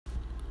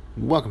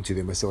Welcome to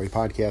the Mystery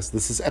Podcast.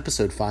 This is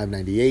episode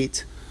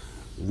 598,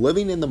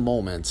 Living in the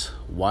Moment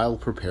While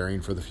Preparing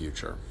for the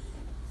Future.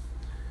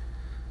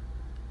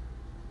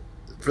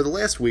 For the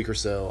last week or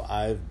so,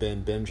 I've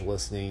been binge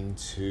listening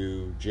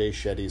to Jay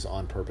Shetty's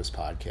On Purpose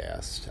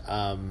podcast.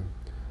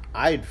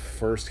 I'd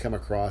first come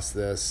across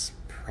this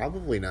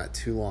probably not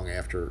too long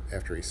after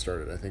he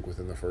started, I think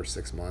within the first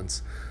 6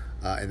 months.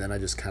 And then I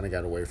just kind of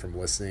got away from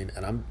listening.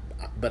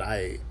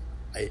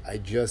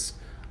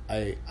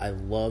 I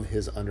love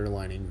his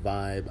underlining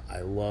vibe.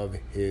 I love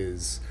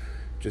his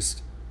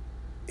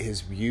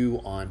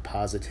view on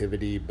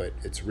positivity, but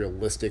it's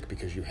realistic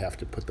because you have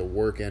to put the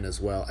work in as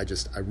well.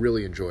 I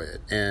really enjoy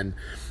it. And,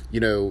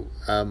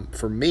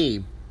 for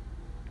me,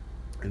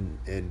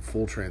 in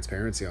full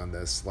transparency on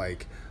this,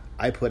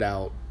 I put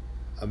out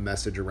a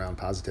message around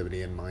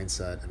positivity and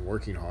mindset and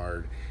working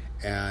hard.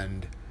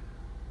 And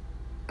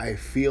I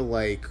feel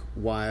like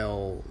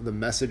while the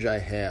message I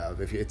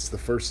have, if it's the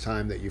first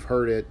time that you've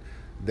heard it,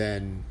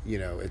 then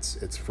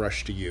it's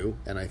fresh to you,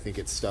 and I think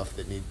it's stuff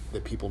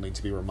that people need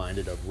to be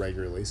reminded of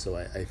regularly. So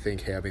I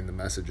think having the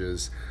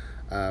messages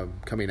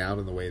coming out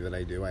in the way that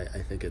I do, I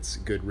think it's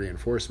good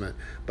reinforcement.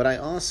 But I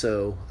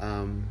also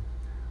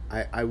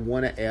I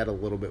want to add a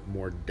little bit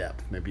more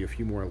depth, maybe a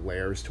few more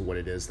layers to what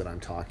it is that I'm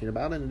talking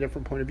about and a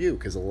different point of view,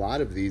 because a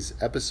lot of these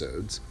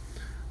episodes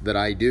that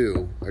I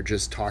do are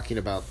just talking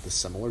about the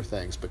similar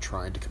things but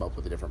trying to come up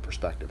with a different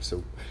perspective.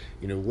 So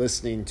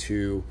listening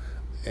to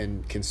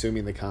and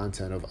consuming the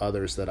content of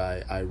others that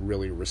I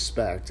really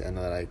respect and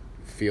that I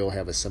feel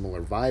have a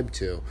similar vibe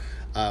to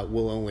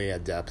will only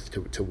add depth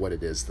to what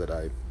it is that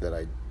I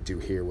do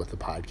here with the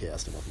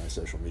podcast and with my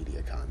social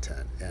media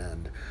content.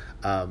 And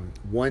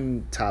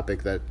one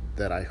topic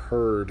that I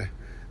heard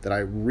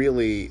that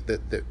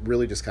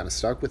really just kind of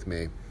stuck with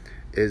me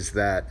is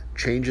that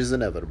change is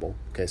inevitable.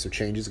 Okay, so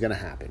change is going to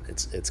happen.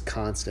 It's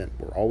constant.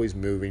 We're always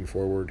moving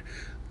forward.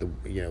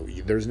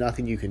 There's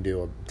nothing you can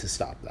do to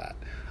stop that.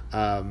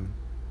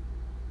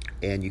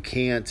 And you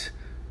can't,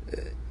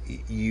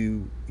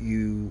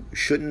 you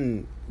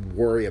shouldn't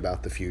worry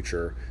about the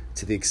future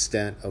to the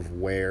extent of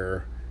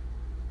where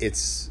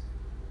it's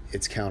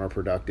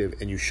counterproductive,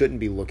 and you shouldn't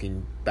be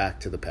looking back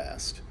to the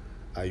past.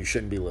 You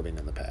shouldn't be living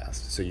in the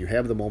past. So you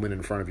have the moment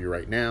in front of you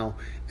right now,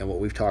 and what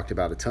we've talked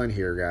about a ton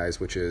here, guys,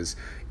 which is,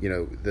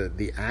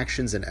 the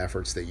actions and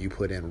efforts that you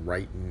put in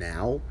right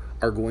now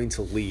are going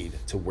to lead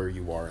to where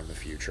you are in the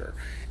future.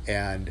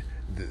 And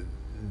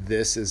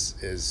this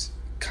is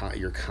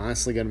you're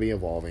constantly going to be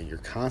evolving. You're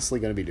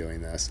constantly going to be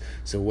doing this.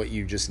 So what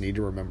you just need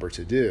to remember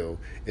to do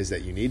is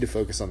that you need to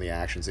focus on the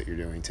actions that you're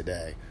doing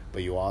today,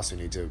 but you also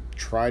need to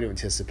try to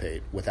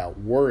anticipate without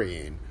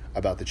worrying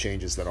about the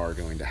changes that are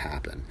going to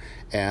happen.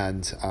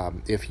 And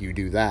if you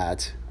do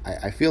that,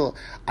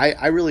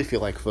 I really feel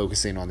like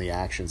focusing on the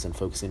actions and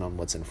focusing on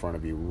what's in front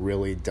of you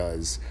really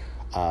does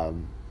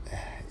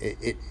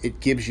it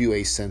gives you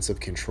a sense of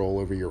control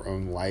over your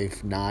own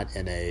life, not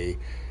in a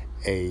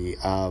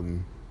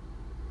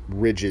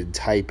rigid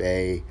type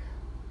A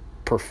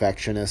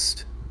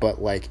perfectionist,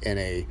 but like in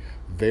a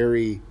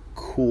very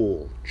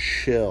cool,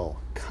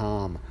 chill,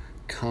 calm,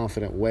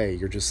 confident way.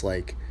 You're just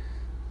like,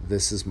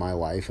 this is my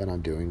life and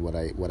I'm doing what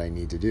I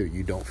need to do.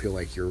 You don't feel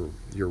like you're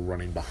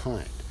running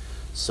behind.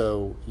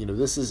 So,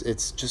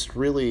 it's just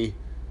really,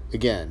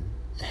 again,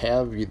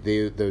 have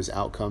those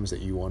outcomes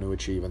that you want to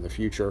achieve in the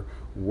future,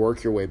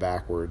 work your way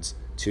backwards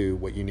to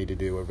what you need to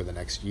do over the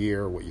next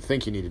year, what you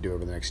think you need to do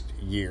over the next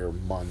year,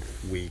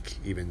 month, week,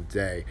 even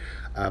day.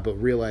 But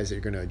realize that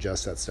you're going to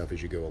adjust that stuff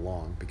as you go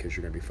along, because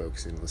you're going to be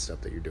focusing on the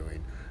stuff that you're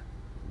doing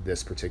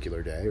this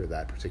particular day or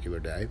that particular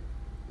day.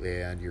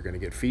 And you're going to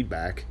get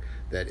feedback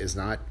that is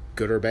not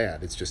good or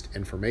bad. It's just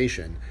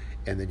information.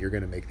 And then you're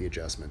going to make the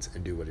adjustments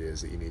and do what it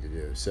is that you need to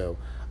do. So,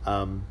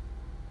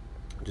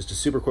 just a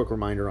super quick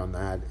reminder on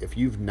that. If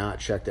you've not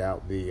checked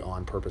out the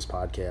On Purpose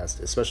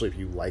podcast, especially if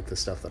you like the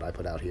stuff that I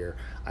put out here,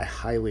 I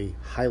highly,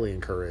 highly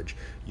encourage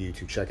you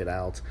to check it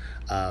out.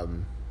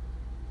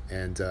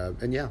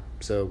 And yeah,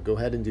 so go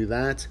ahead and do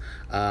that.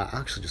 I'll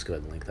actually just go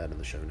ahead and link that in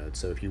the show notes.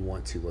 So if you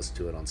want to listen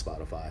to it on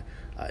Spotify,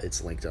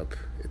 it's linked up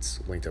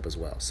as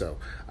well. So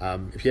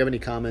if you have any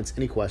comments,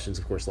 any questions,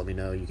 of course, let me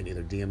know. You can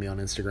either DM me on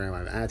Instagram.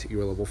 I'm at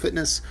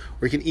yourlevelfitness,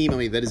 or you can email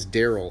me. That is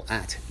Daryl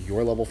at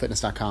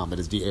yourlevelfitness.com. That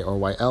is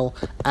DARYL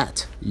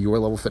at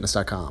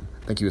yourlevelfitness.com.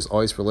 Thank you as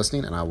always for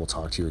listening, and I will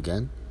talk to you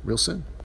again real soon.